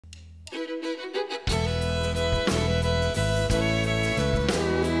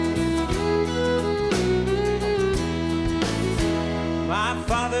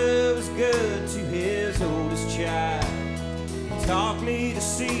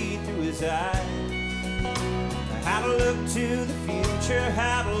side. How to look to the future,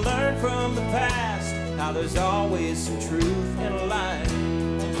 how to learn from the past, how there's always some truth in life.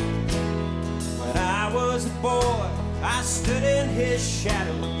 When I was a boy, I stood in his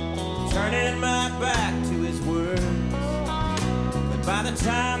shadow, turning my back to his words. But by the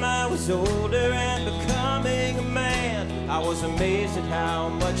time I was older and becoming a man, I was amazed at how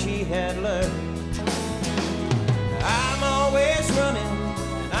much he had learned. I'm always running,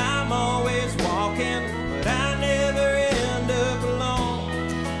 and I'm always walking, but I never end up alone.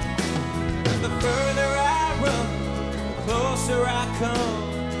 The further I run, the closer I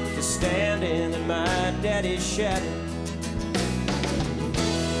come to standing in my daddy's shadow.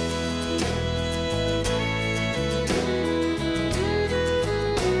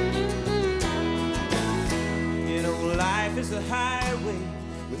 You know, life is a highway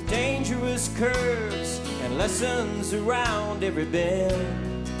with dangerous curves and lessons around every bend.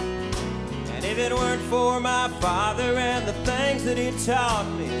 And if it weren't for my father and the things that he taught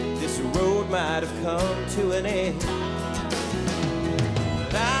me, this road might have come to an end.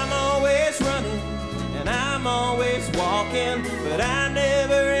 But I'm always running and I'm always walking, but I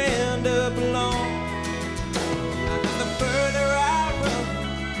never end up alone. The further I run,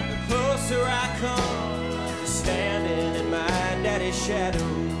 the closer I come to standing in my daddy's shadow.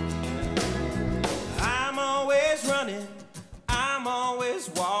 I'm always running, I'm always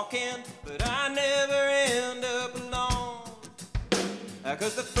walking, but I never end up alone.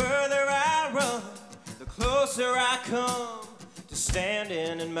 'Cause the further I run, the closer I come to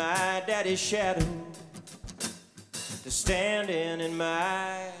standing in my daddy's shadow. To standing in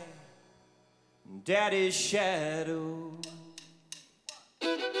my daddy's shadow.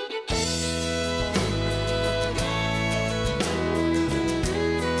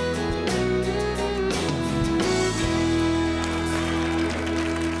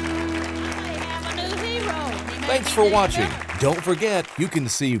 Thanks for watching. Don't forget, you can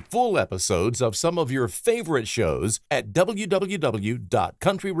see full episodes of some of your favorite shows at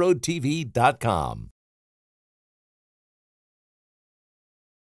www.countryroadtv.com.